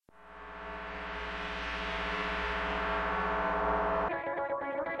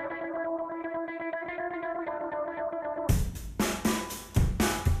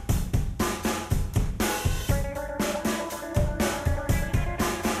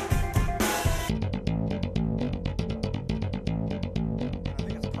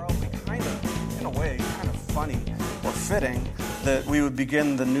funny or fitting that we would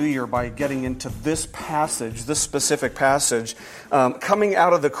begin the new year by getting into this passage, this specific passage, coming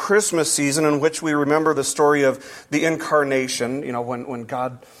out of the Christmas season in which we remember the story of the incarnation, when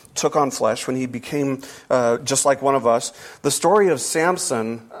God took on flesh, when he became just like one of us. The story of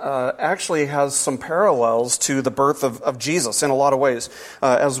Samson actually has some parallels to the birth of Jesus in a lot of ways,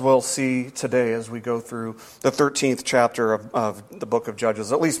 as we'll see today as we go through the 13th chapter of the book of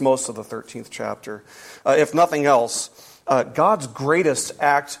Judges, at least most of the 13th chapter. If nothing else, God's greatest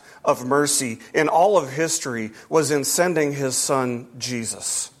act of mercy in all of history was in sending his son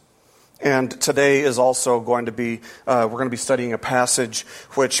Jesus. And today is also going to be, we're going to be studying a passage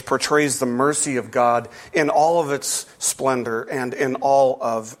which portrays the mercy of God in all of its splendor and in all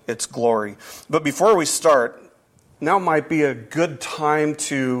of its glory. But before we start, now might be a good time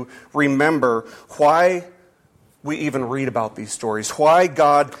to remember why we even read about these stories, why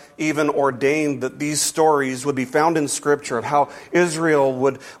God even ordained that these stories would be found in Scripture, of how Israel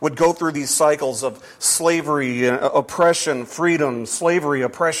would go through these cycles of slavery, oppression, freedom, slavery,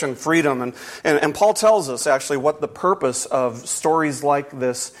 oppression, freedom. And Paul tells us actually what the purpose of stories like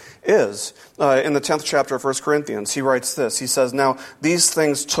this is. In the 10th chapter of 1 Corinthians, he writes this. He says, "Now these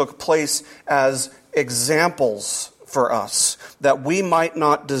things took place as examples for us, that we might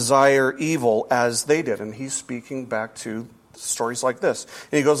not desire evil as they did." And he's speaking back to stories like this.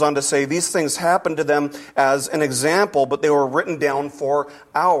 And he goes on to say, "These things happened to them as an example, but they were written down for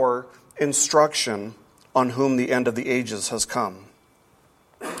our instruction, on whom the end of the ages has come."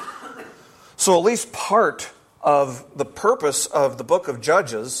 So at least part of the purpose of the book of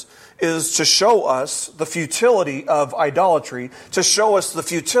Judges is to show us the futility of idolatry, to show us the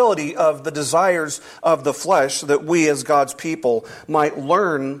futility of the desires of the flesh, that we as God's people might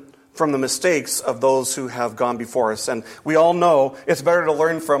learn from the mistakes of those who have gone before us. And we all know it's better to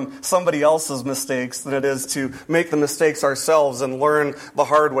learn from somebody else's mistakes than it is to make the mistakes ourselves and learn the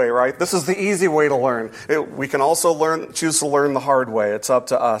hard way, right? This is the easy way to learn. We can also choose to learn the hard way. It's up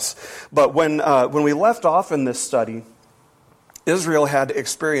to us. But when we left off in this study, Israel had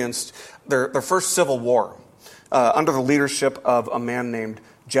experienced their first civil war under the leadership of a man named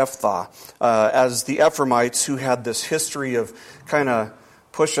Jephthah, as the Ephraimites, who had this history of kind of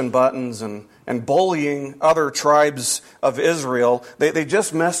pushing buttons and bullying other tribes of Israel, they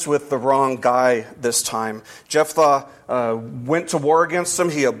just messed with the wrong guy this time. Jephthah went to war against them.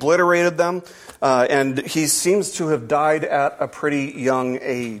 He obliterated them. And he seems to have died at a pretty young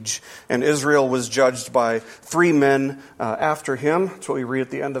age. And Israel was judged by 3 men after him. That's what we read at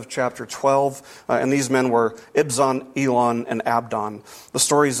the end of chapter 12. And these men were Ibzan, Elon, and Abdon. The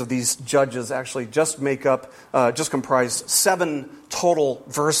stories of these judges actually just comprise 7 total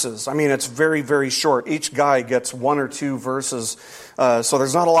verses. I mean, it's very, very short. Each guy gets 1 or 2 verses. So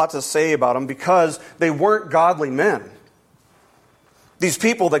there's not a lot to say about them because they weren't godly men. These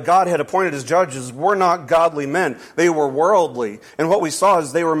people that God had appointed as judges were not godly men. They were worldly. And what we saw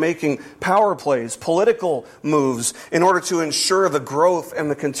is they were making power plays, political moves, in order to ensure the growth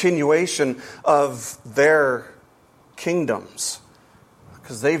and the continuation of their kingdoms.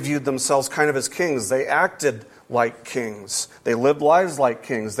 Because they viewed themselves kind of as kings. They acted like kings. They lived lives like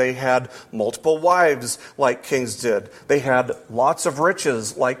kings. They had multiple wives like kings did. They had lots of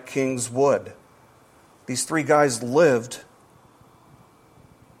riches like kings would. These 3 guys lived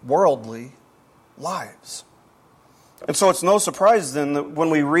worldly lives. And so it's no surprise then that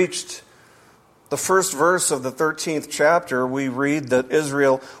when we reached the first verse of the 13th chapter, we read that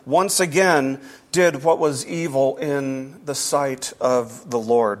Israel once again did what was evil in the sight of the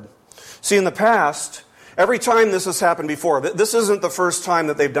Lord. See, in the past, every time this has happened before, this isn't the first time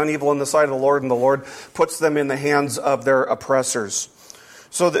that they've done evil in the sight of the Lord and the Lord puts them in the hands of their oppressors.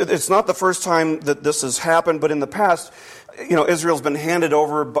 So it's not the first time that this has happened, but in the past, Israel's been handed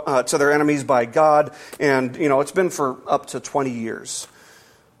over to their enemies by God, and, it's been for up to 20 years.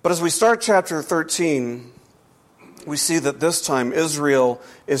 But as we start chapter 13, we see that this time Israel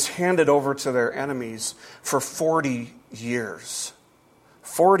is handed over to their enemies for 40 years.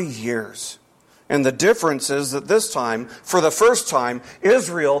 40 years. And the difference is that this time, for the first time,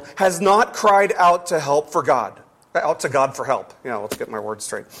 Israel has not cried out to God for help. Let's get my words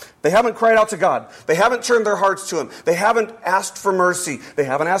straight. They haven't cried out to God. They haven't turned their hearts to Him. They haven't asked for mercy. They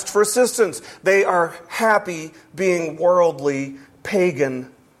haven't asked for assistance. They are happy being worldly,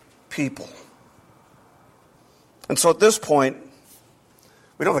 pagan people. And so at this point,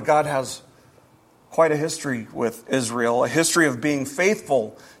 we know that God has quite a history with Israel, a history of being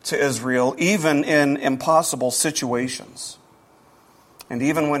faithful to Israel, even in impossible situations, and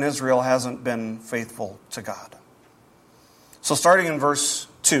even when Israel hasn't been faithful to God. So starting in verse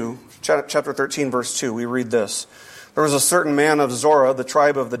 2, 2, chapter 13, verse 2, we read this. There was a certain man of Zorah, the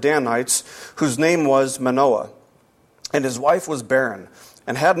tribe of the Danites, whose name was Manoah, and his wife was barren,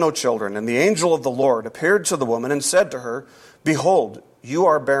 and had no children. And the angel of the Lord appeared to the woman and said to her, Behold, you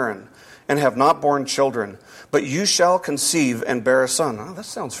are barren, and have not borne children, but you shall conceive and bear a son. Oh, that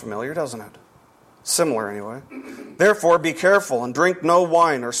sounds familiar, doesn't it? Similar, anyway. Therefore, be careful, and drink no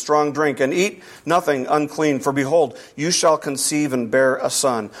wine or strong drink, and eat nothing unclean. For behold, you shall conceive and bear a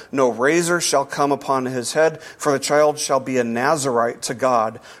son. No razor shall come upon his head, for the child shall be a Nazarite to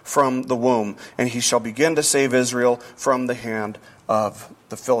God from the womb, and he shall begin to save Israel from the hand of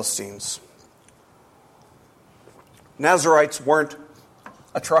the Philistines. Nazarites weren't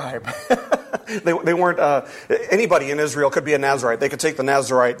a tribe. they weren't, anybody in Israel could be a Nazarite. They could take the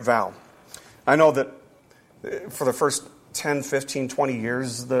Nazarite vow. I know that for the first 10, 15, 20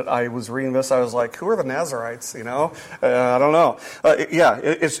 years that I was reading this, I was like, who are the Nazarites, I don't know.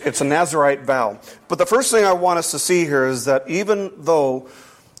 It's a Nazarite vow. But the first thing I want us to see here is that even though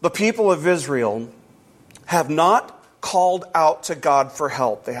the people of Israel have not called out to God for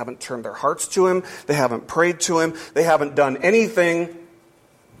help, they haven't turned their hearts to Him, they haven't prayed to Him, they haven't done anything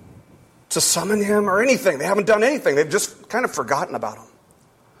to summon Him or anything. They haven't done anything. They've just kind of forgotten about Him.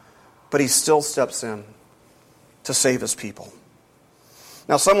 But He still steps in to save His people.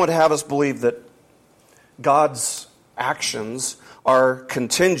 Now, some would have us believe that God's actions are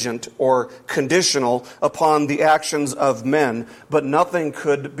contingent or conditional upon the actions of men, but nothing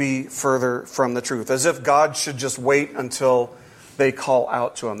could be further from the truth. As if God should just wait until they call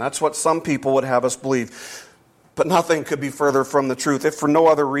out to Him. That's what some people would have us believe. But nothing could be further from the truth, if for no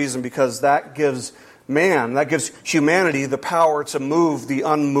other reason, because that gives humanity the power to move the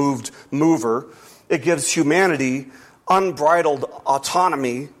unmoved mover. It gives humanity unbridled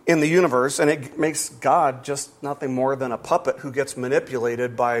autonomy in the universe, and it makes God just nothing more than a puppet who gets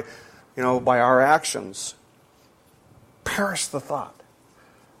manipulated by our actions. Perish the thought.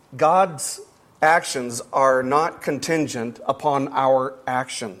 God's actions are not contingent upon our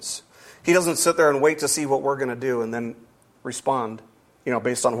actions. He doesn't sit there and wait to see what we're going to do and then respond,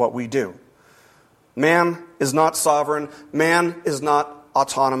 based on what we do. Man is not sovereign. Man is not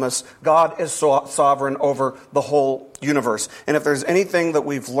autonomous. God is sovereign over the whole universe. And if there's anything that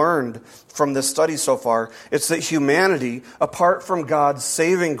we've learned from this study so far, it's that humanity, apart from God's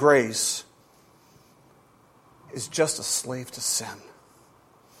saving grace, is just a slave to sin.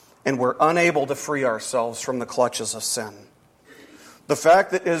 And we're unable to free ourselves from the clutches of sin. The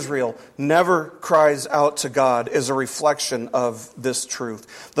fact that Israel never cries out to God is a reflection of this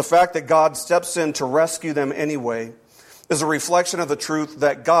truth. The fact that God steps in to rescue them anyway is a reflection of the truth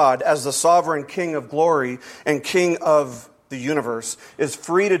that God, as the sovereign King of glory and King of the universe, is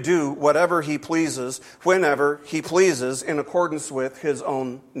free to do whatever He pleases, whenever He pleases, in accordance with His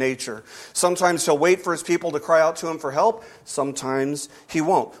own nature. Sometimes He'll wait for His people to cry out to Him for help. Sometimes He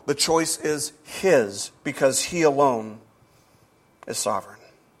won't. The choice is His, because He alone is sovereign.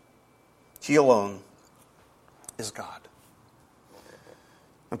 He alone is God.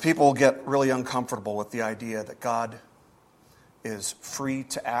 And people get really uncomfortable with the idea that God is free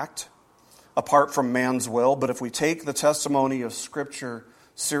to act apart from man's will. But if we take the testimony of Scripture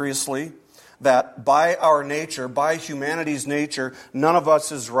seriously, that by our nature, by humanity's nature, none of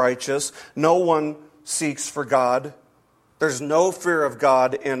us is righteous, no one seeks for God, there's no fear of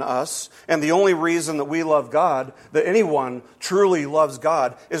God in us. And the only reason that we love God, that anyone truly loves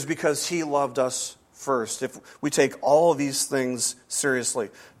God, is because He loved us first. If we take all of these things seriously,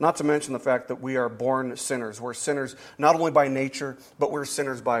 not to mention the fact that we are born sinners. We're sinners not only by nature, but we're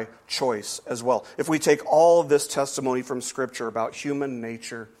sinners by choice as well. If we take all of this testimony from Scripture about human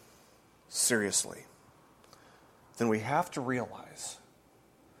nature seriously, then we have to realize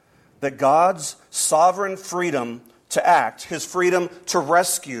that God's sovereign freedom to act, His freedom to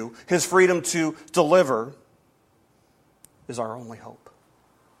rescue, His freedom to deliver, is our only hope.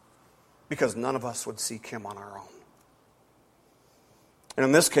 Because none of us would seek Him on our own. And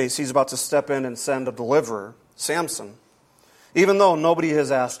in this case, He's about to step in and send a deliverer, Samson, even though nobody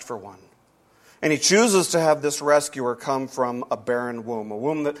has asked for one. And He chooses to have this rescuer come from a barren womb, a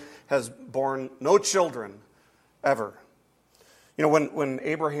womb that has borne no children ever. When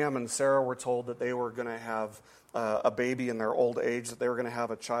Abraham and Sarah were told that they were going to have a baby in their old age, that they were going to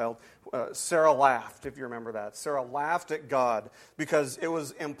have a child, Sarah laughed, if you remember that. Sarah laughed at God because it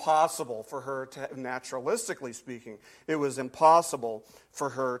was impossible for her to, naturalistically speaking, it was impossible for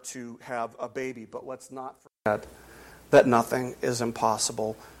her to have a baby. But let's not forget that nothing is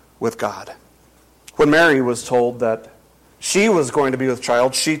impossible with God. When Mary was told that She was going to be with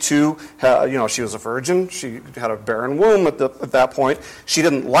child. She too, she was a virgin. She had a barren womb at that point. She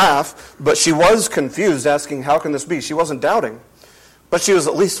didn't laugh, but she was confused, asking, how can this be? She wasn't doubting, but she was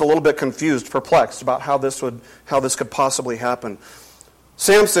at least a little bit confused, perplexed about how this could possibly happen.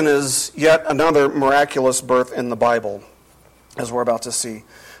 Samson is yet another miraculous birth in the Bible, as we're about to see.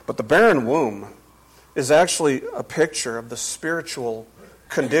 But the barren womb is actually a picture of the spiritual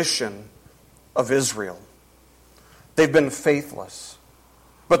condition of Israel. They've been faithless,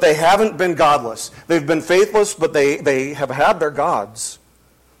 but they haven't been godless. They've been faithless, but they have had their gods.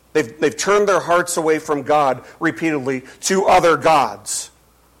 They've turned their hearts away from God repeatedly to other gods.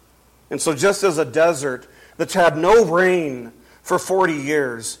 And so just as a desert that's had no rain for 40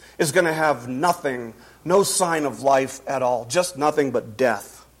 years is going to have nothing, no sign of life at all, just nothing but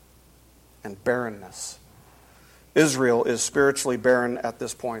death and barrenness. Israel is spiritually barren at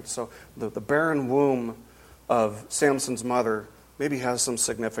this point. So the barren womb of Samson's mother maybe has some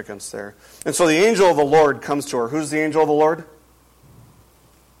significance there. And so the angel of the Lord comes to her. Who's the angel of the Lord?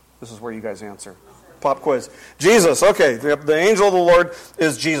 This is where you guys answer. Pop quiz. Jesus. Okay, the angel of the Lord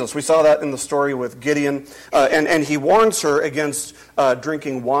is Jesus. We saw that in the story with Gideon. And he warns her against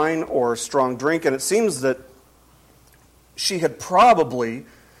drinking wine or strong drink. And it seems that she had probably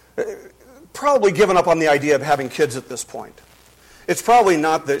given up on the idea of having kids at this point. It's probably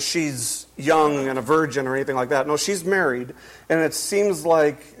not that she's young and a virgin or anything like that. No, she's married, and it seems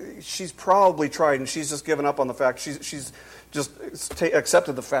like she's probably tried, and she's just given up on the fact. She's just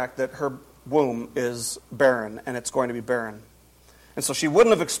accepted the fact that her womb is barren, and it's going to be barren. And so she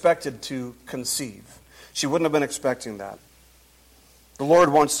wouldn't have expected to conceive. She wouldn't have been expecting that. The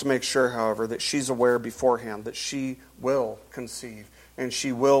Lord wants to make sure, however, that she's aware beforehand that she will conceive, and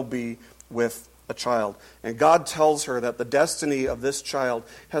she will be with a child. And God tells her that the destiny of this child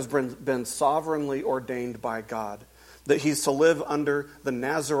has been sovereignly ordained by God, that he's to live under the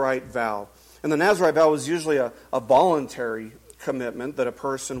Nazirite vow. And the Nazirite vow is usually a voluntary commitment that a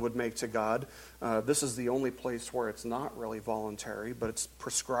person would make to God. This is the only place where it's not really voluntary, but it's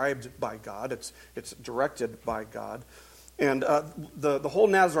prescribed by God. It's directed by God. And the whole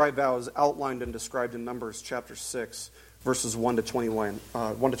Nazirite vow is outlined and described in Numbers chapter 6, verses 1 to 21.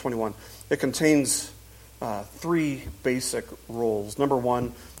 It contains three basic rules. Number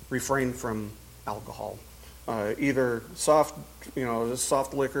one, refrain from alcohol. Either soft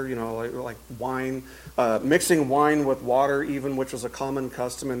liquor, like wine, mixing wine with water, even, which was a common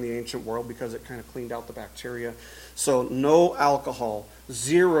custom in the ancient world because it kind of cleaned out the bacteria. So no alcohol,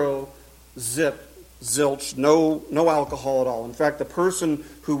 zero, zip, zilch, no alcohol at all. In fact, the person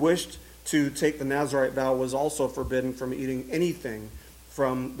who wished to take the Nazirite vow was also forbidden from eating anything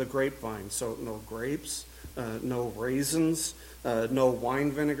from the grapevine. So no grapes, no raisins, no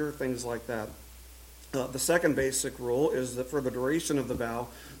wine vinegar, things like that. The second basic rule is that for the duration of the vow,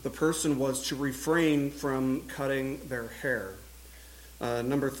 the person was to refrain from cutting their hair.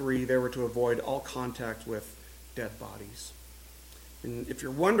 Number three, they were to avoid all contact with dead bodies. And if you're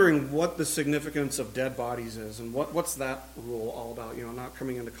wondering what the significance of dead bodies is and what's that rule all about, not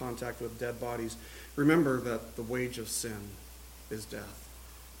coming into contact with dead bodies, remember that the wage of sin is death,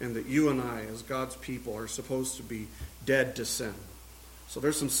 and that you and I, as God's people, are supposed to be dead to sin. So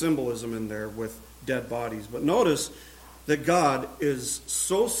there's some symbolism in there with dead bodies. But notice that God is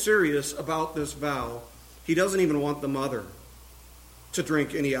so serious about this vow, he doesn't even want the mother to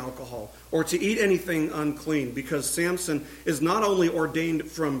drink any alcohol or to eat anything unclean, because Samson is not only ordained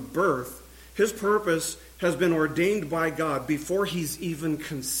from birth, his purpose has been ordained by God before he's even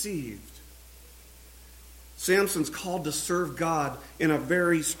conceived. Samson's called to serve God in a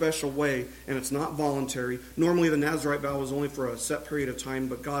very special way, and it's not voluntary. Normally the Nazirite vow is only for a set period of time,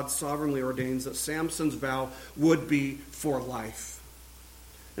 but God sovereignly ordains that Samson's vow would be for life.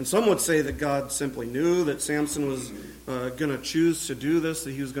 And some would say that God simply knew that Samson was going to choose to do this,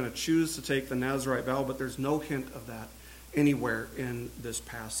 that he was going to choose to take the Nazirite vow, but there's no hint of that anywhere in this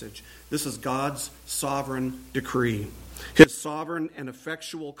passage. This is God's sovereign decree, his sovereign and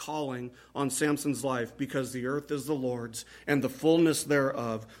effectual calling on Samson's life, because the earth is the Lord's and the fullness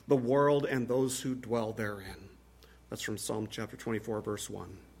thereof, the world and those who dwell therein. That's from Psalm chapter 24, verse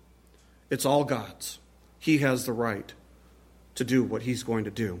 1. It's all God's. He has the right to do what he's going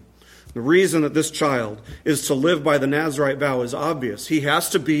to do. The reason that this child is to live by the Nazirite vow is obvious. He has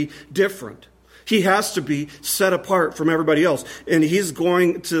to be different. He has to be set apart from everybody else. And he's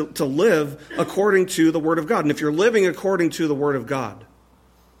going to live according to the Word of God. And if you're living according to the Word of God,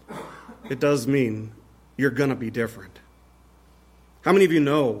 it does mean you're going to be different. How many of you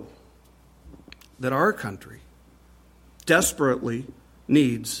know that our country desperately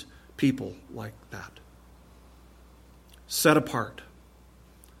needs people like that? set apart,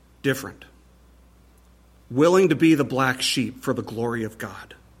 different, willing to be the black sheep for the glory of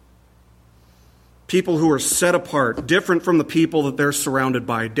God. People who are set apart, different from the people that they're surrounded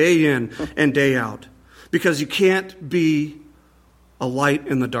by day in and day out. Because you can't be a light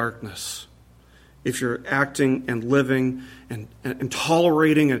in the darkness if you're acting and living and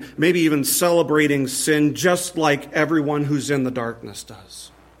tolerating and maybe even celebrating sin just like everyone who's in the darkness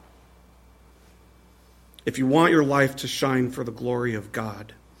does. If you want your life to shine for the glory of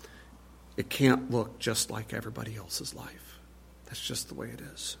God, it can't look just like everybody else's life. That's just the way it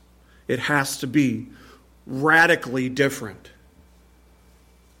is. It has to be radically different.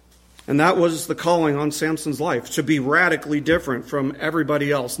 And that was the calling on Samson's life, to be radically different from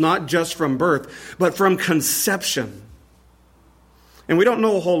everybody else, not just from birth, but from conception. And we don't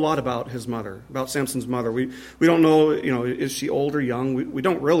know a whole lot about his mother, about Samson's mother. We don't know, is she old or young? We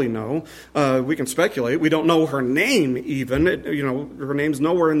don't really know. We can speculate. We don't know her name even. Her name's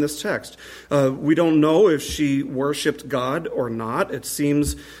nowhere in this text. We don't know if she worshipped God or not. It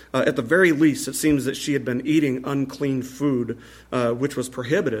seems, at the very least, it seems that she had been eating unclean food, which was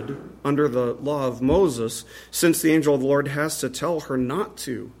prohibited under the law of Moses, since the angel of the Lord has to tell her not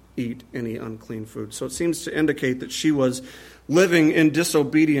to eat any unclean food. So it seems to indicate that she was living in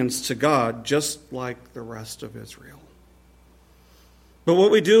disobedience to God, just like the rest of Israel. But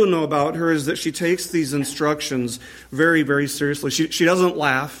what we do know about her is that she takes these instructions very, very seriously. She doesn't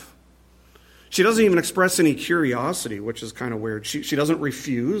laugh. She doesn't even express any curiosity, which is kind of weird. She doesn't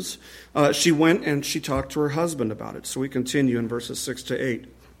refuse. She went and she talked to her husband about it. So we continue in verses 6 to 8.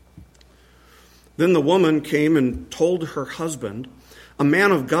 Then the woman came and told her husband, "A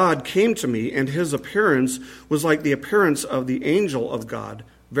man of God came to me, and his appearance was like the appearance of the angel of God,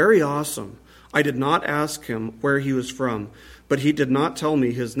 very awesome. I did not ask him where he was from, but he did not tell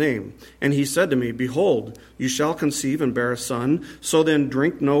me his name. And he said to me, 'Behold, you shall conceive and bear a son. So then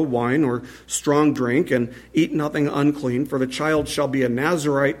drink no wine or strong drink, and eat nothing unclean, for the child shall be a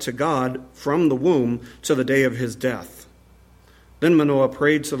Nazirite to God from the womb to the day of his death.' Then Manoah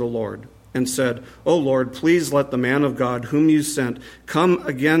prayed to the Lord and said, 'O Lord, please let the man of God whom you sent come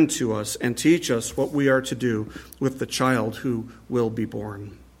again to us and teach us what we are to do with the child who will be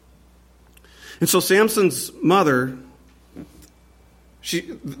born.'" And so Samson's mother,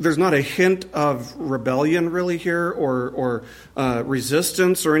 there's not a hint of rebellion really here or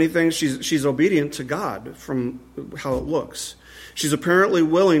resistance or anything. She's obedient to God from how it looks. She's apparently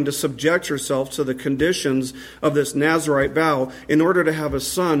willing to subject herself to the conditions of this Nazirite vow in order to have a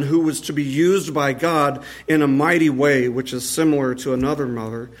son who was to be used by God in a mighty way, which is similar to another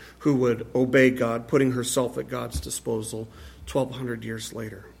mother who would obey God, putting herself at God's disposal 1,200 years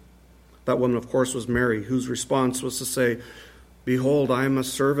later. That woman, of course, was Mary, whose response was to say, "Behold, I am a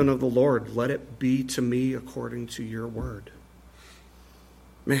servant of the Lord. Let it be to me according to your word."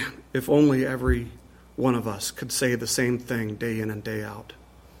 Man, if only every one of us could say the same thing day in and day out.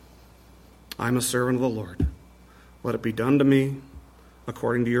 "I'm a servant of the Lord. Let it be done to me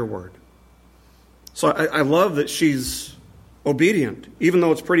according to your word." So I love that she's obedient, even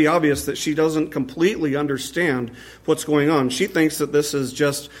though it's pretty obvious that she doesn't completely understand what's going on. She thinks that this is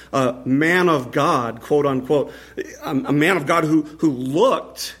just a man of God, quote unquote, a man of God who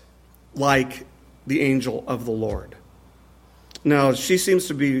looked like the angel of the Lord. Now, she seems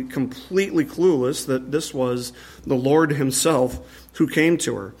to be completely clueless that this was the Lord himself who came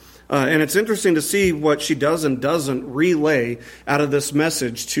to her. And it's interesting to see what she does and doesn't relay out of this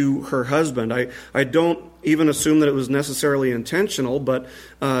message to her husband. I don't even assume that it was necessarily intentional, but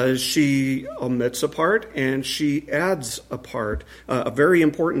she omits a part and she adds a part, a very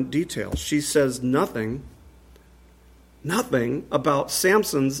important detail. She says nothing about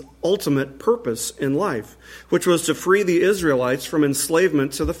Samson's ultimate purpose in life, which was to free the Israelites from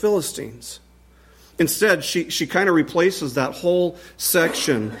enslavement to the Philistines. Instead, she kind of replaces that whole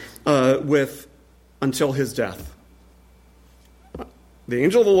section with "until his death." The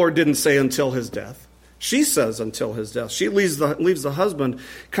angel of the Lord didn't say until his death. She says until his death. She leaves the husband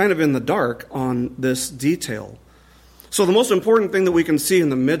kind of in the dark on this detail. So the most important thing that we can see in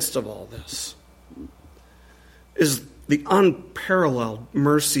the midst of all this is the unparalleled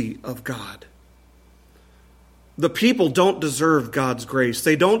mercy of God. The people don't deserve God's grace.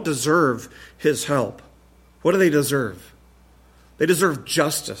 They don't deserve his help. What do they deserve? They deserve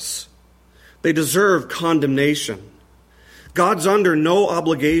justice. They deserve condemnation. God's under no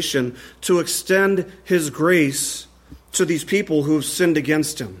obligation to extend his grace to these people who have sinned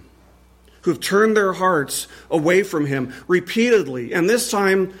against him, who have turned their hearts away from him repeatedly, and this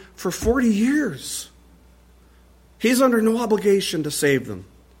time for 40 years. He's under no obligation to save them.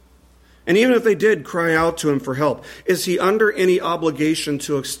 And even if they did cry out to him for help, is he under any obligation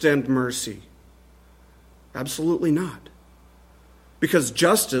to extend mercy? Absolutely not. Because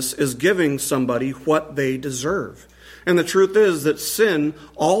justice is giving somebody what they deserve. And the truth is that sin,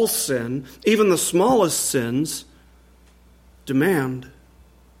 all sin, even the smallest sins, demand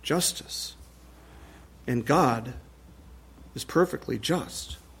justice. And God is perfectly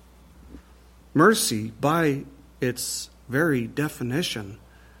just. Mercy, by its very definition,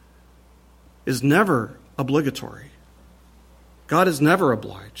 is never obligatory. God is never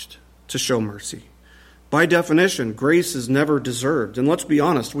obliged to show mercy. By definition, grace is never deserved. And let's be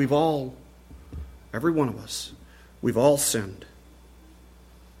honest, every one of us, we've all sinned.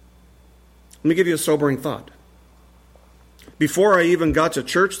 Let me give you a sobering thought. Before I even got to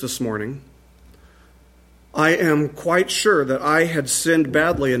church this morning, I am quite sure that I had sinned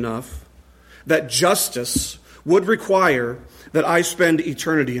badly enough that justice would require that I spend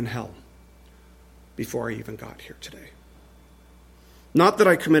eternity in hell before I even got here today. Not that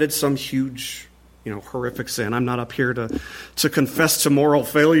I committed some huge, horrific sin. I'm not up here to confess to moral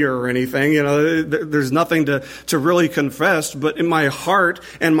failure or anything. There's nothing to really confess. But in my heart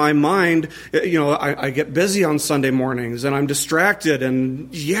and my mind, I get busy on Sunday mornings and I'm distracted.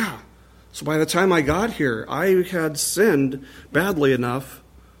 And so by the time I got here, I had sinned badly enough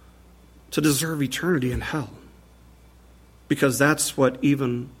to deserve eternity in hell. Because that's what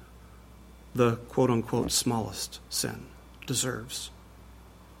even the quote-unquote smallest sin deserves.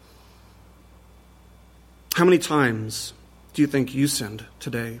 How many times do you think you sinned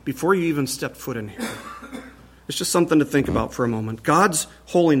today before you even stepped foot in here? It's just something to think about for a moment. God's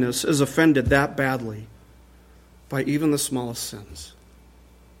holiness is offended that badly by even the smallest sins.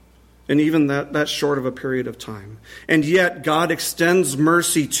 And even that short of a period of time. And yet God extends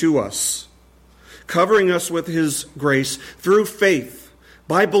mercy to us, covering us with his grace through faith.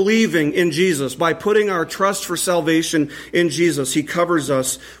 By believing in Jesus, by putting our trust for salvation in Jesus, he covers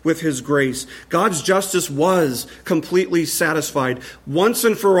us with his grace. God's justice was completely satisfied once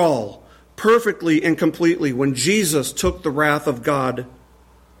and for all, perfectly and completely, when Jesus took the wrath of God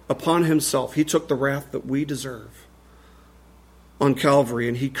upon himself. He took the wrath that we deserve on Calvary,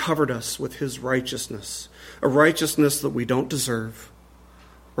 and he covered us with his righteousness, a righteousness that we don't deserve,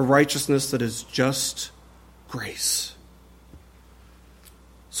 a righteousness that is just grace.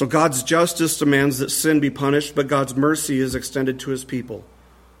 So God's justice demands that sin be punished, but God's mercy is extended to his people.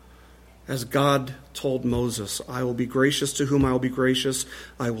 As God told Moses, I will be gracious to whom I will be gracious.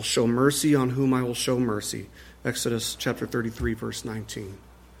 I will show mercy on whom I will show mercy. Exodus chapter 33, verse 19.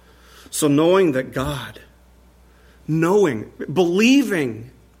 So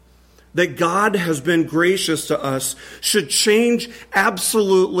believing that God has been gracious to us should change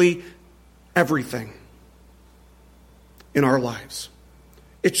absolutely everything in our lives.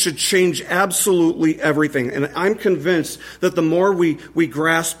 It should change absolutely everything. And I'm convinced that the more we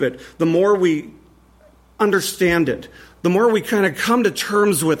grasp it, the more we understand it, the more we kind of come to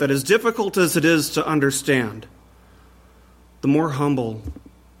terms with it, as difficult as it is to understand, the more humble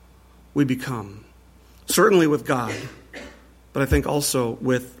we become. Certainly with God, but I think also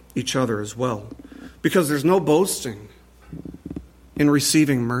with each other as well. Because there's no boasting in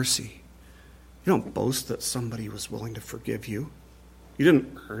receiving mercy. You don't boast that somebody was willing to forgive you. You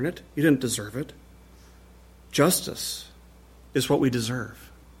didn't earn it. You didn't deserve it. Justice is what we deserve.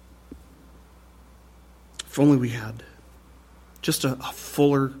 If only we had just a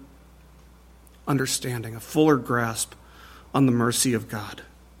fuller understanding, a fuller grasp on the mercy of God.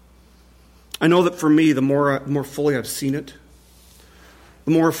 I know that for me, the more fully I've seen it,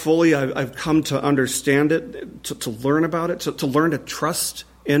 the more fully I've come to understand it, to learn about it, to learn to trust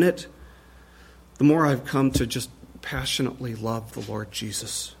in it, the more I've come to just passionately love the Lord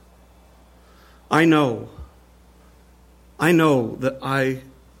Jesus. I know that I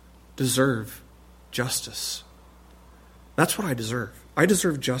deserve justice. That's what I deserve. I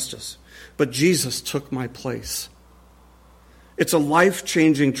deserve justice. But Jesus took my place. It's a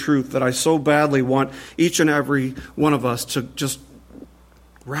life-changing truth that I so badly want each and every one of us to just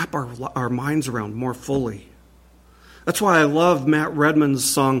wrap our minds around more fully. That's why I love Matt Redman's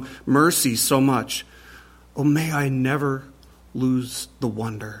song Mercy so much. Oh, may I never lose the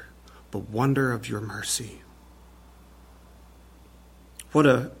wonder of your mercy. What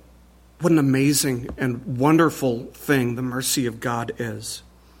an amazing and wonderful thing the mercy of God is.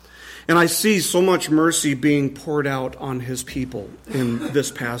 And I see so much mercy being poured out on his people in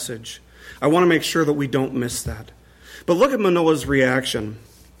this passage. I want to make sure that we don't miss that. But look at Manoah's reaction.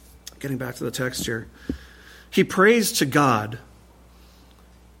 Getting back to the text here. He prays to God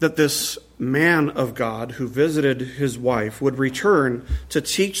that this man of God who visited his wife would return to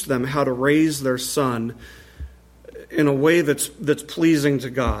teach them how to raise their son in a way that's pleasing to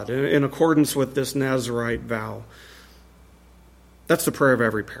God, in accordance with this Nazirite vow. That's the prayer of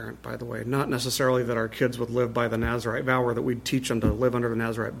every parent, by the way. Not necessarily that our kids would live by the Nazirite vow or that we'd teach them to live under the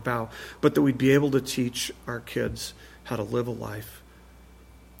Nazirite vow, but that we'd be able to teach our kids how to live a life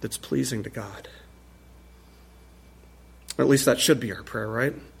that's pleasing to God. At least that should be our prayer,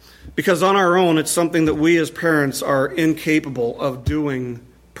 right? Because on our own, it's something that we as parents are incapable of doing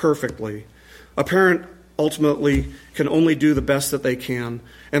perfectly. A parent ultimately can only do the best that they can,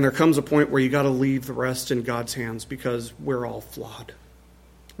 and there comes a point where you got to leave the rest in God's hands because we're all flawed.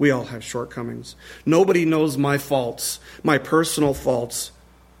 We all have shortcomings. Nobody knows my faults, my personal faults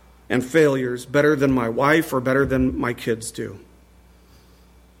and failures better than my wife or better than my kids do.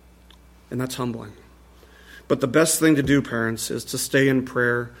 And that's humbling. But the best thing to do, parents, is to stay in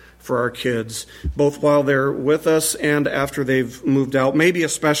prayer for our kids, both while they're with us and after they've moved out, maybe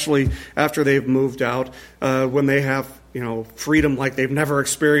especially after they've moved out, when they have, freedom like they've never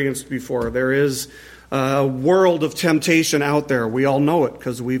experienced before. There is a world of temptation out there. We all know it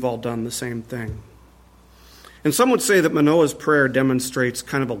because we've all done the same thing. And some would say that Manoah's prayer demonstrates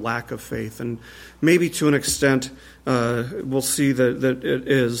kind of a lack of faith, and maybe to an extent we'll see that it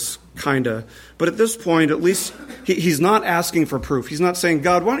is kind of. But at this point, at least he's not asking for proof. He's not saying,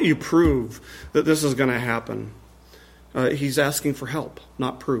 God, why don't you prove that this is going to happen? He's asking for help,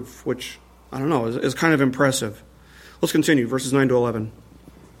 not proof, which, I don't know, is kind of impressive. Let's continue, verses 9 to 11.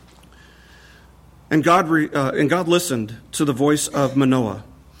 And God listened to the voice of Manoah.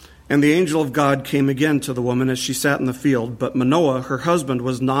 And the angel of God came again to the woman as she sat in the field, but Manoah, her husband,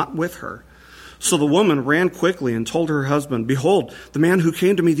 was not with her. So the woman ran quickly and told her husband, Behold, the man who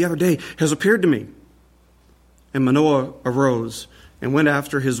came to me the other day has appeared to me. And Manoah arose and went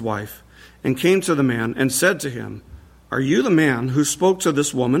after his wife and came to the man and said to him, Are you the man who spoke to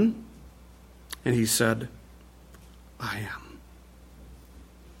this woman? And he said, I am.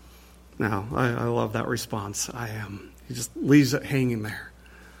 Now, I love that response. I am. He just leaves it hanging there.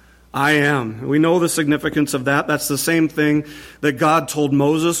 I am. We know the significance of that. That's the same thing that God told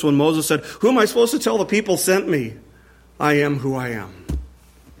Moses when Moses said, Who am I supposed to tell the people sent me? I am who I am.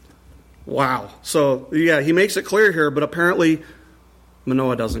 Wow. So, yeah, he makes it clear here, but apparently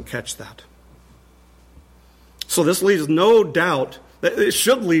Manoah doesn't catch that. So this leaves no doubt, it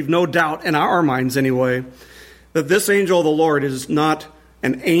should leave no doubt in our minds anyway, that this angel of the Lord is not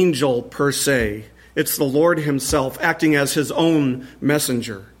an angel per se. It's the Lord himself acting as his own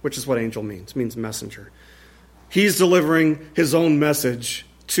messenger, which is what angel means. It means messenger. He's delivering his own message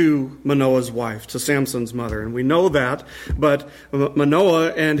to Manoah's wife, to Samson's mother. And we know that, but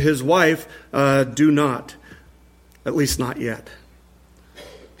Manoah and his wife do not, at least not yet.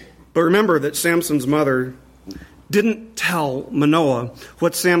 But remember that Samson's mother didn't tell Manoah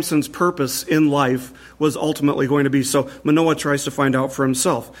what Samson's purpose in life was ultimately going to be. So Manoah tries to find out for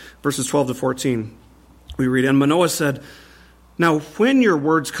himself. Verses 12 to 14. We read, And Manoah said, Now when your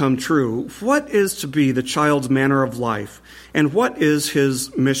words come true, what is to be the child's manner of life, and what is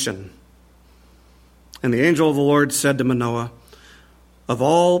his mission? And the angel of the Lord said to Manoah, Of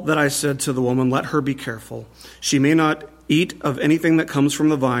all that I said to the woman, let her be careful. She may not eat of anything that comes from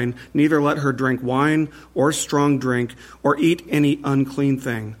the vine, neither let her drink wine or strong drink, or eat any unclean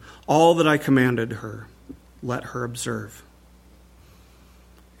thing. All that I commanded her, let her observe.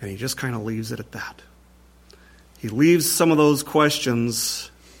 And he just kind of leaves it at that. He leaves some of those questions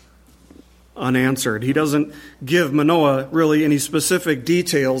unanswered. He doesn't give Manoah really any specific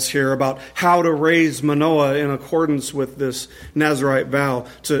details here about how to raise Manoah in accordance with this Nazirite vow,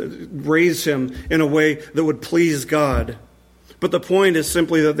 to raise him in a way that would please God. But the point is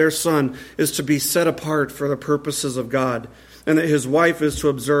simply that their son is to be set apart for the purposes of God, and that his wife is to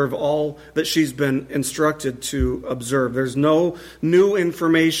observe all that she's been instructed to observe. There's no new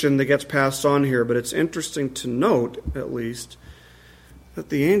information that gets passed on here, but it's interesting to note, at least, that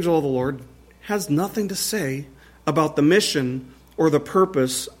the angel of the Lord has nothing to say about the mission or the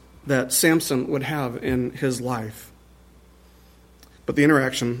purpose that Samson would have in his life. But the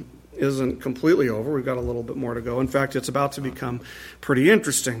interaction isn't completely over. We've got a little bit more to go. In fact, it's about to become pretty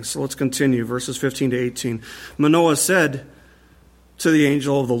interesting. So let's continue, verses 15 to 18. Manoah said to the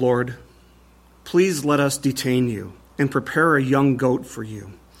angel of the Lord, Please let us detain you and prepare a young goat for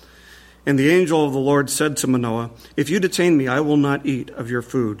you. And the angel of the Lord said to Manoah, If you detain me, I will not eat of your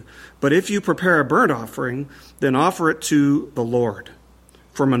food. But if you prepare a burnt offering, then offer it to the Lord.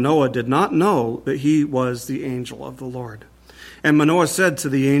 For Manoah did not know that he was the angel of the Lord. And Manoah said to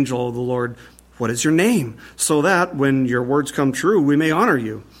the angel of the Lord, "What is your name? So that, when your words come true, we may honor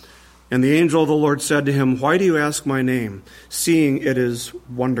you." And the angel of the Lord said to him, "Why do you ask my name, seeing it is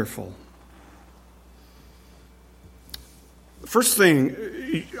wonderful?" First thing,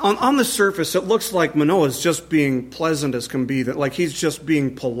 on the surface, it looks like Manoah is just being pleasant as can be, that like he's just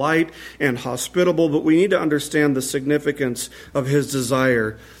being polite and hospitable, but we need to understand the significance of his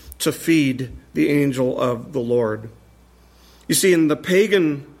desire to feed the angel of the Lord. You see, in the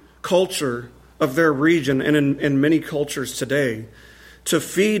pagan culture of their region and in many cultures today, to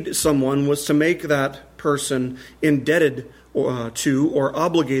feed someone was to make that person indebted to or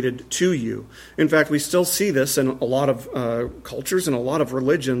obligated to you. In fact, we still see this in a lot of cultures and a lot of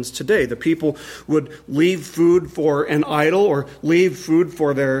religions today. The people would leave food for an idol or leave food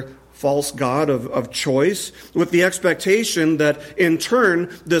for their false god of choice with the expectation that in turn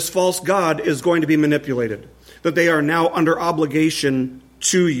this false god is going to be manipulated, that they are now under obligation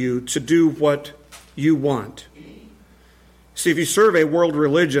to you to do what you want. See, if you survey world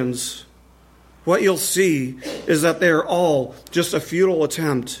religions, what you'll see is that they're all just a futile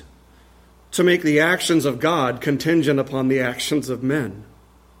attempt to make the actions of God contingent upon the actions of men.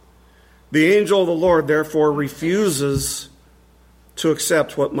 The angel of the Lord, therefore, refuses to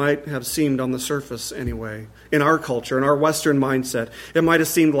accept what might have seemed on the surface anyway. In our culture, in our Western mindset, it might have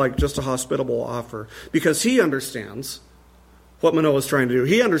seemed like just a hospitable offer because he understands what Manoah is trying to do.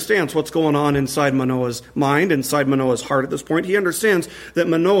 He understands what's going on inside Manoah's mind, inside Manoah's heart at this point. He understands that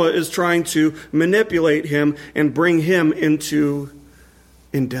Manoah is trying to manipulate him and bring him into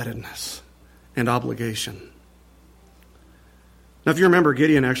indebtedness and obligation. Now, if you remember,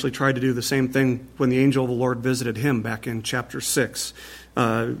 Gideon actually tried to do the same thing when the angel of the Lord visited him back in chapter 6.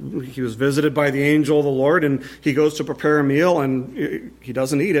 He was visited by the angel of the Lord, and he goes to prepare a meal, and he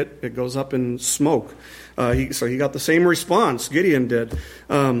doesn't eat it. It goes up in smoke. So he got the same response Gideon did.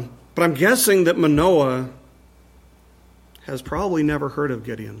 But I'm guessing that Manoah has probably never heard of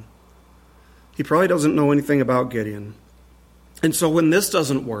Gideon. He probably doesn't know anything about Gideon. And so when this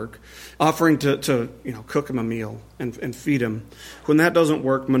doesn't work, offering to cook him a meal and feed him, when that doesn't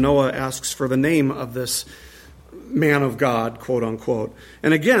work, Manoah asks for the name of this man of God, quote unquote.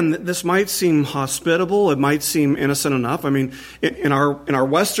 And again, this might seem hospitable. It might seem innocent enough. I mean, in our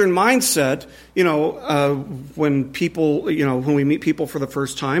Western mindset, when people, when we meet people for the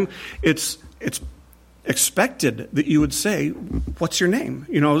first time, it's expected that you would say, "What's your name?"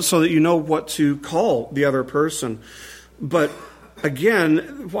 So that you know what to call the other person. But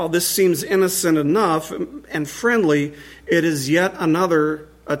again, while this seems innocent enough and friendly, it is yet another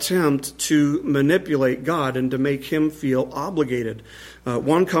attempt to manipulate God and to make him feel obligated.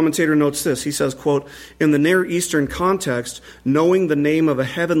 One commentator notes this. He says, quote, "In the Near Eastern context, knowing the name of a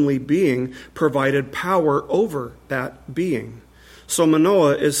heavenly being provided power over that being. So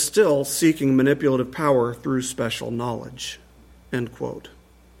Manoah is still seeking manipulative power through special knowledge." End quote.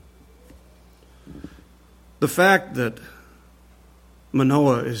 The fact that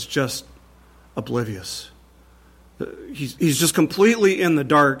Manoah is just oblivious, he's just completely in the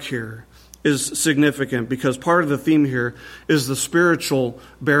dark here, is significant because part of the theme here is the spiritual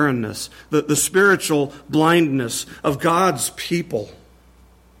barrenness, the spiritual blindness of God's people.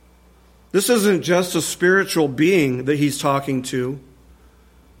 This isn't just a spiritual being that he's talking to.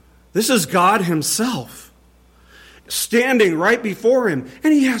 This is God himself standing right before him,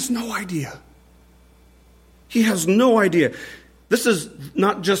 and he has no idea. He has no idea. This is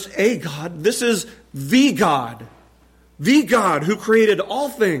not just a God. This is the God. The God who created all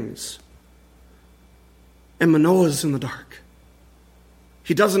things. And Manoah is in the dark.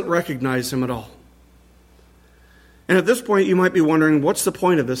 He doesn't recognize him at all. And at this point, you might be wondering, what's the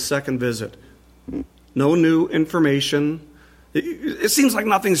point of this second visit? No new information. It seems like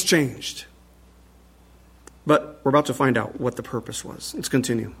nothing's changed. But we're about to find out what the purpose was. Let's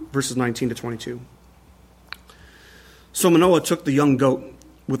continue. Verses 19 to 22. So Manoah took the young goat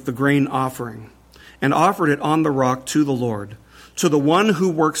with the grain offering and offered it on the rock to the Lord, to the one who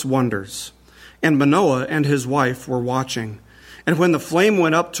works wonders. And Manoah and his wife were watching. And when the flame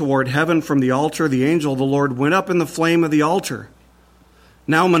went up toward heaven from the altar, the angel of the Lord went up in the flame of the altar.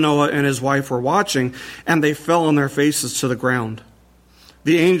 Now Manoah and his wife were watching, and they fell on their faces to the ground.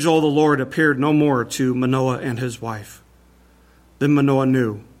 The angel of the Lord appeared no more to Manoah and his wife. Then Manoah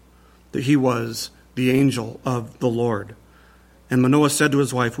knew that he was the angel of the Lord. And Manoah said to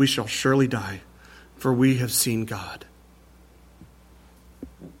his wife, "We shall surely die, for we have seen God."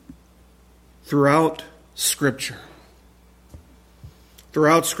 Throughout Scripture,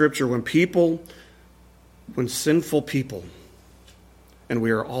 when sinful people, and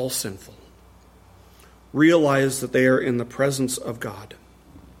we are all sinful, realize that they are in the presence of God,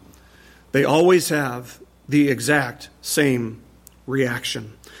 they always have the exact same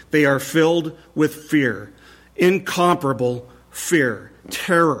reaction. They are filled with fear, incomparable fear,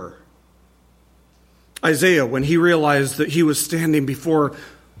 terror. Isaiah, when he realized that he was standing before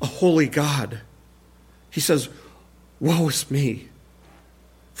a holy God, he says, "Woe is me,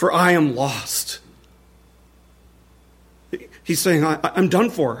 for I am lost." He's saying, I'm done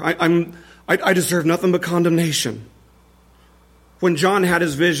for. I deserve nothing but condemnation. When John had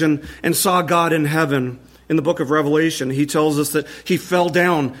his vision and saw God in heaven in the book of Revelation, he tells us that he fell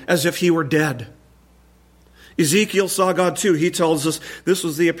down as if he were dead. Ezekiel saw God too. He tells us this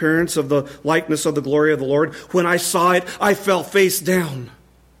was the appearance of the likeness of the glory of the Lord. When I saw it, I fell face down.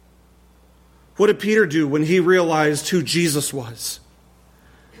 What did Peter do when he realized who Jesus was?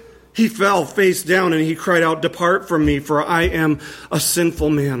 He fell face down and he cried out, "Depart from me, for I am a sinful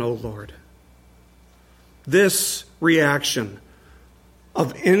man, O Lord." This reaction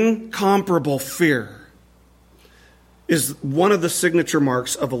of incomparable fear is one of the signature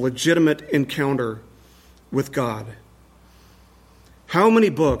marks of a legitimate encounter with God. How many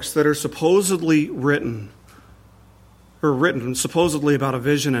books that are supposedly written supposedly about a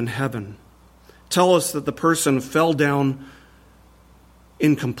vision in heaven tell us that the person fell down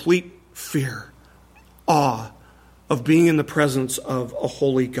in complete fear, awe of being in the presence of a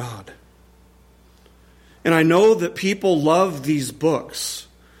holy God. And I know that people love these books.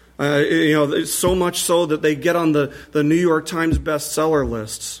 It's so much so that they get on the New York Times bestseller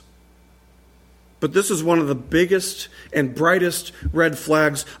lists. But this is one of the biggest and brightest red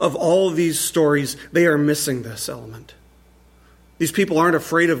flags of all of these stories. They are missing this element. These people aren't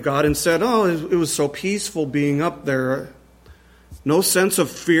afraid of God and said, "Oh, it was so peaceful being up there." No sense of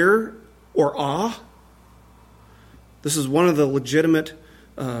fear or awe. This is one of the legitimate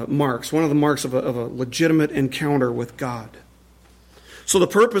marks, one of the marks of a legitimate encounter with God. So the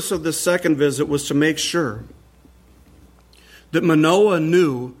purpose of this second visit was to make sure that Manoah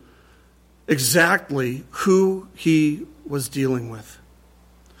knew exactly who he was dealing with.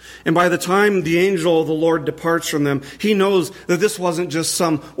 And by the time the angel of the Lord departs from them, he knows that this wasn't just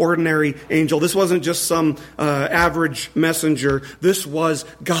some ordinary angel. This wasn't just some average messenger. This was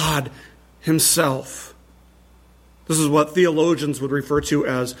God himself. This is what theologians would refer to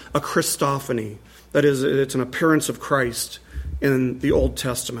as a Christophany. That is, it's an appearance of Christ in the Old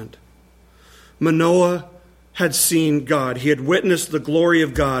Testament. Manoah had seen God. He had witnessed the glory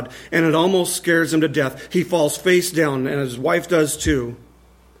of God, and it almost scares him to death. He falls face down, and his wife does too,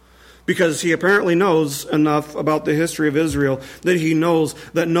 because he apparently knows enough about the history of Israel that he knows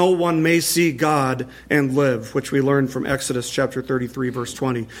that no one may see God and live, which we learn from Exodus chapter 33, verse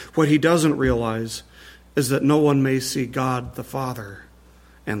 20. What he doesn't realize is that no one may see God the Father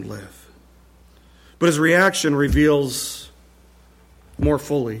and live. But his reaction reveals more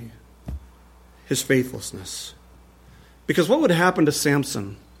fully his faithlessness. Because what would happen to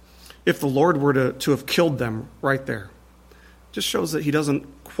Samson if the Lord were to have killed them right there? It just shows that he doesn't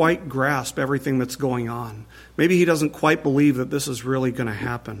quite grasp everything that's going on. Maybe he doesn't quite believe that this is really going to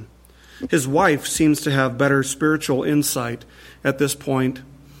happen. His wife seems to have better spiritual insight at this point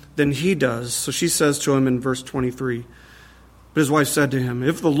than he does. So she says to him in verse 23, but his wife said to him,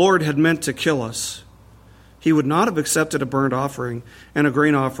 "If the Lord had meant to kill us, he would not have accepted a burnt offering and a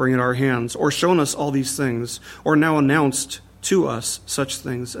grain offering at our hands, or shown us all these things, or now announced to us such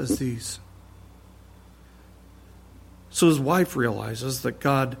things as these." So his wife realizes that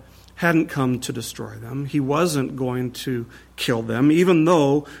God hadn't come to destroy them. He wasn't going to kill them, even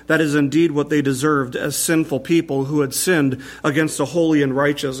though that is indeed what they deserved as sinful people who had sinned against a holy and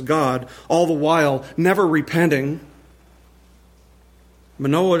righteous God, all the while never repenting.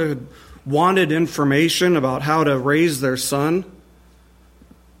 Manoah had wanted information about how to raise their son,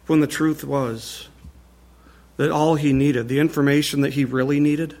 when the truth was that all he needed, the information that he really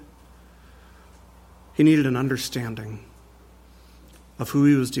needed, he needed an understanding of who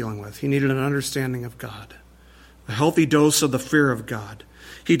he was dealing with. He needed an understanding of God, a healthy dose of the fear of God.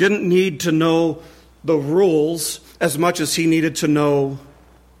 He didn't need to know the rules as much as he needed to know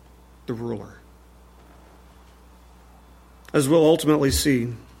the ruler. As we'll ultimately see,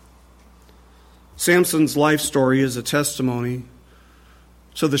 Samson's life story is a testimony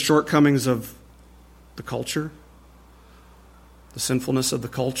to the shortcomings of the culture, the sinfulness of the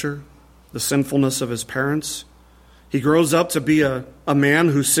culture, the sinfulness of his parents. He grows up to be a man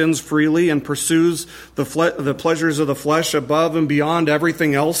who sins freely and pursues the pleasures of the flesh above and beyond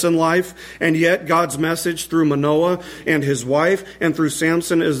everything else in life. And yet God's message through Manoah and his wife and through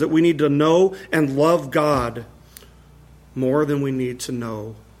Samson is that we need to know and love God more than we need to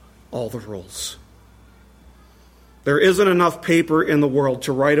know all the rules. There isn't enough paper in the world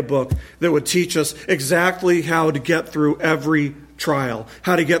to write a book that would teach us exactly how to get through every trial,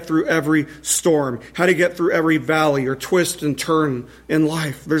 how to get through every storm, how to get through every valley or twist and turn in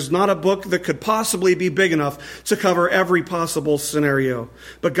life. There's not a book that could possibly be big enough to cover every possible scenario.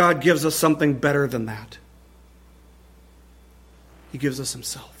 But God gives us something better than that. He gives us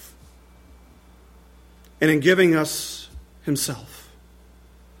himself. And in giving us himself,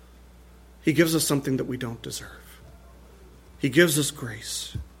 he gives us something that we don't deserve. He gives us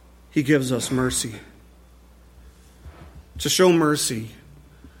grace. He gives us mercy. To show mercy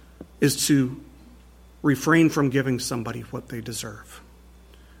is to refrain from giving somebody what they deserve.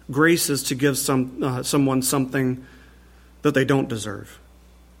 Grace is to give someone something that they don't deserve.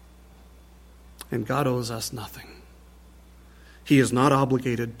 And God owes us nothing. He is not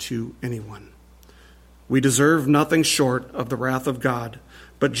obligated to anyone. We deserve nothing short of the wrath of God.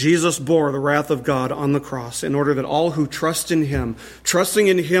 But Jesus bore the wrath of God on the cross in order that all who trust in him, trusting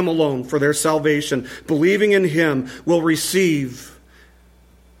in him alone for their salvation, believing in him, will receive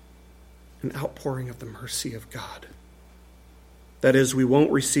an outpouring of the mercy of God. That is, we won't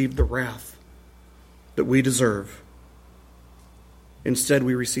receive the wrath that we deserve. Instead,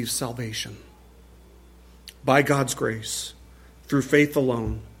 we receive salvation by God's grace, through faith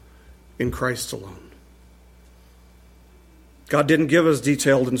alone, in Christ alone. God didn't give us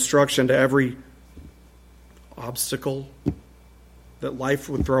detailed instruction to every obstacle that life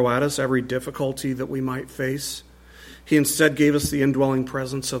would throw at us, every difficulty that we might face. He instead gave us the indwelling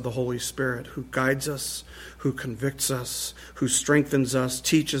presence of the Holy Spirit, who guides us, who convicts us, who strengthens us,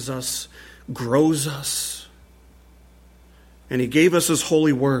 teaches us, grows us. And he gave us his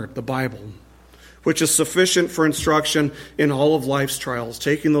holy word, the Bible, which is sufficient for instruction in all of life's trials,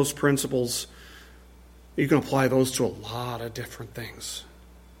 taking those principles. You can apply those to a lot of different things.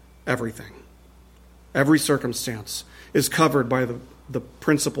 Everything. Every circumstance is covered by the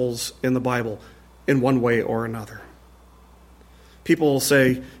principles in the Bible in one way or another. People will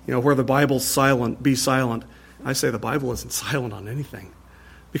say, where the Bible's silent, be silent. I say the Bible isn't silent on anything,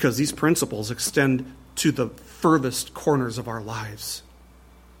 because these principles extend to the furthest corners of our lives.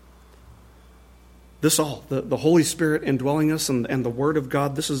 This all, the Holy Spirit indwelling us and the Word of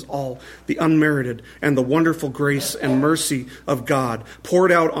God, this is all the unmerited and the wonderful grace and mercy of God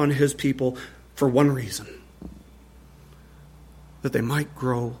poured out on his people for one reason: that they might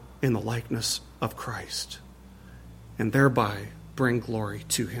grow in the likeness of Christ and thereby bring glory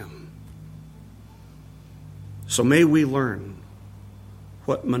to him. So may we learn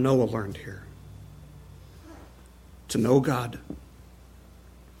what Manoah learned here: to know God,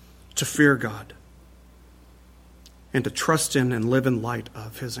 to fear God, and to trust in and live in light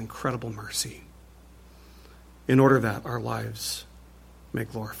of his incredible mercy, in order that our lives may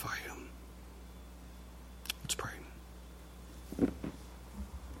glorify him. Let's pray.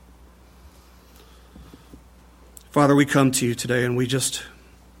 Father, we come to you today and we just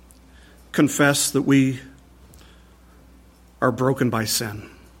confess that we are broken by sin.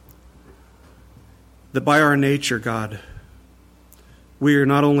 That by our nature, God, we are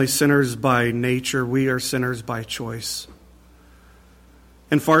not only sinners by nature, we are sinners by choice.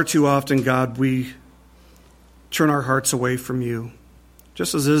 And far too often, God, we turn our hearts away from you,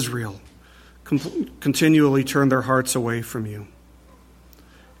 just as Israel continually turned their hearts away from you.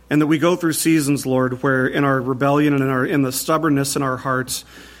 And that we go through seasons, Lord, where in our rebellion and in the stubbornness in our hearts,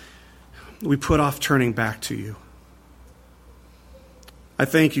 we put off turning back to you. I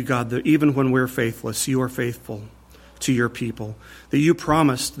thank you, God, that even when we're faithless, you are faithful to your people, that you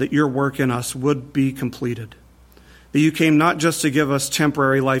promised that your work in us would be completed, that you came not just to give us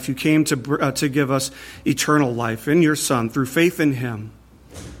temporary life, you came to give us eternal life in your Son through faith in him.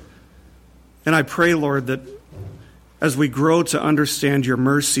 And I pray, Lord, that as we grow to understand your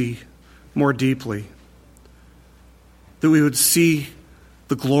mercy more deeply, that we would see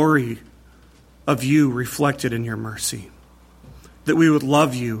the glory of you reflected in your mercy, that we would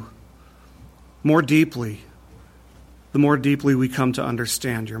love you more deeply the more deeply we come to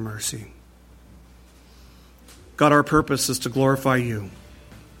understand your mercy. God, our purpose is to glorify you.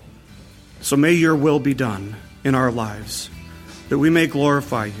 So may your will be done in our lives, that we may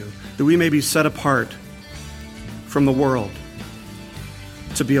glorify you, that we may be set apart from the world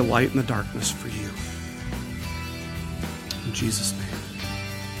to be a light in the darkness for you. In Jesus' name,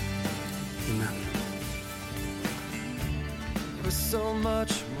 amen. So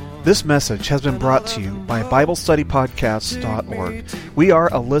much more. This message has been brought to you by BibleStudyPodcasts.org. We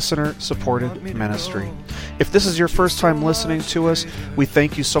are a listener-supported ministry. If this is your first time listening to us, we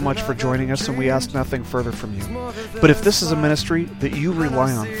thank you so much for joining us and we ask nothing further from you. But if this is a ministry that you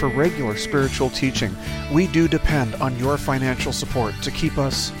rely on for regular spiritual teaching, we do depend on your financial support to keep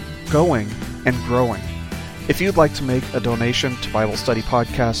us going and growing. If you'd like to make a donation to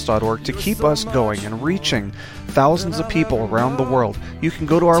BibleStudyPodcast.org to keep us going and reaching thousands of people around the world, you can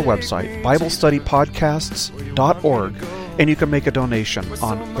go to our website, BibleStudyPodcasts.org, and you can make a donation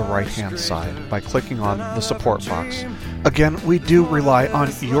on the right-hand side by clicking on the support box. Again, we do rely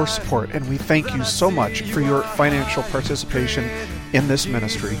on your support, and we thank you so much for your financial participation in this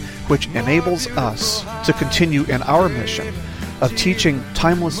ministry, which enables us to continue in our mission of teaching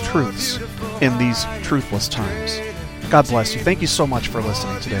timeless truths in these truthless times. God bless you. Thank you so much for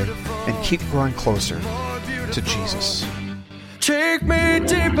listening today, and keep growing closer to Jesus. Take me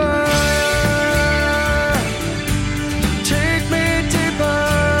deeper.